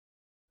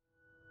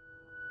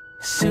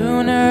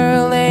Sooner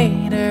or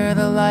later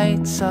the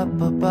lights up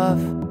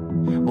above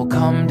will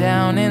come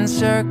down in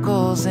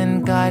circles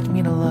and guide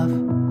me to love.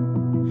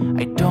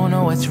 I don't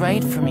know what's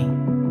right for me,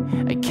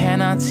 I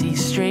cannot see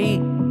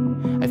straight.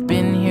 I've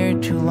been here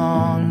too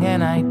long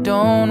and I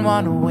don't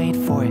want to wait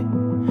for it.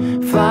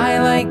 Fly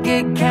like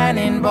a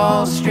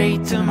cannonball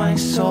straight to my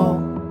soul.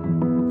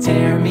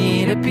 Tear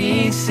me to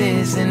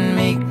pieces and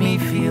make me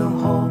feel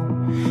whole.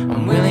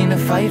 I'm willing to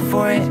fight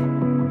for it,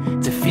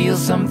 to feel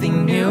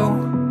something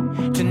new,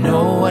 to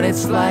know what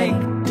it's like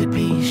to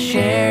be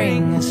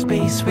sharing a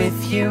space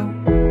with you.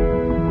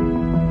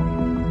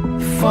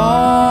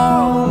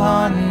 Fall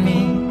on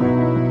me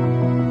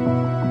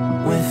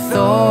with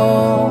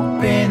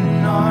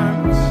open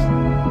arms.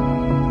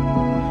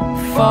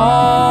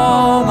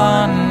 Fall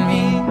on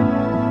me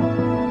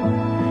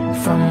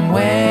from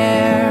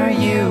where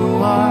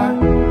you are.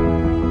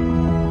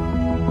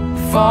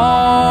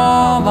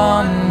 Fall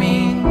on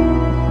me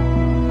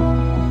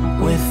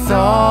with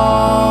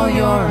all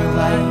your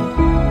light.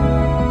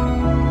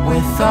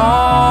 With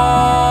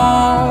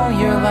all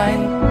your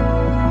light,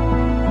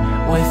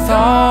 with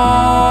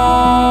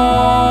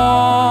all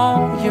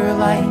your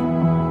light.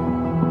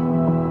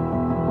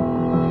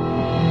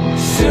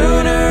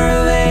 Sooner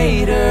or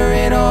later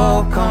it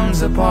all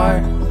comes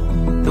apart.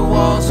 The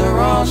walls are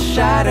all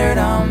shattered,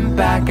 I'm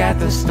back at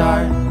the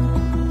start.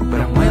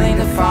 But I'm willing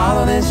to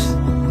follow this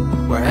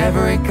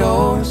wherever it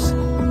goes.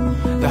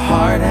 The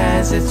heart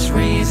has its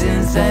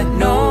reasons that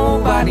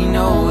nobody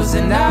knows,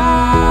 and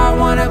I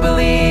wanna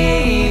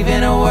believe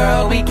in a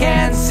world we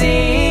can't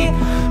see.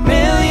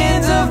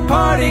 Millions of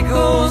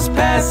particles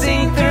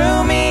passing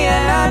through me,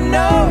 and I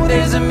know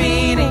there's a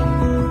meaning.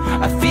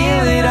 I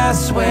feel it, I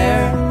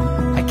swear.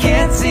 I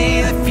can't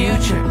see the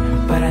future,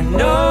 but I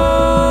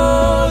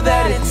know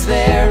that it's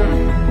there.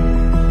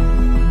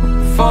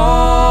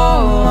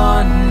 Fall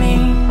on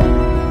me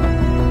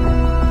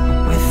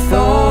with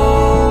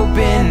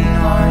open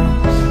arms.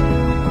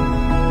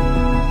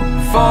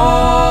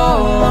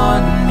 Fall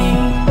on me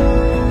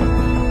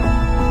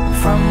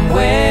from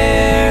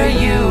where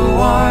you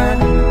are.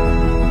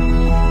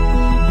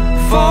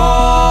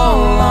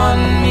 Fall on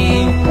me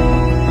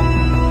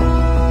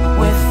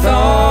with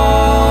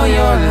all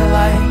your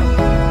light.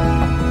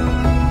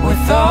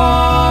 With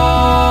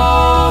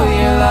all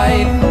your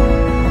light.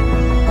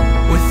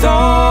 With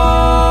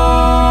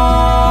all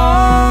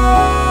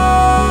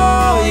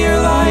your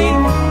light.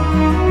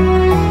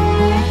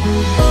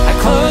 I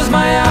close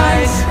my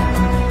eyes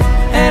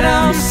and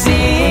I'm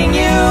seeing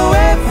you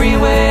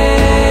everywhere.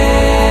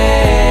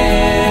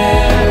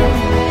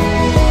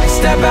 I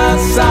step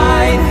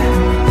outside,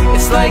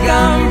 it's like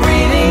I'm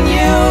breathing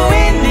you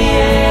in the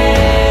air.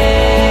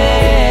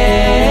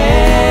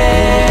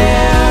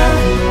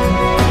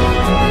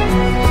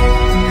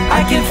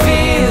 I can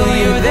feel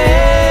you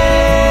there.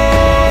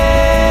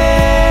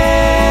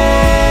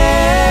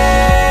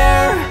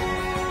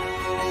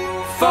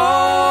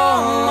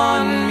 Fall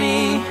on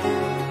me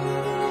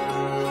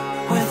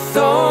with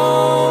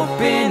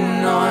open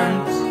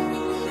arms.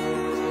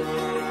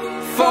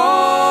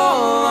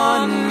 Fall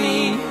on me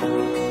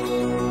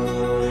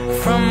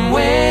from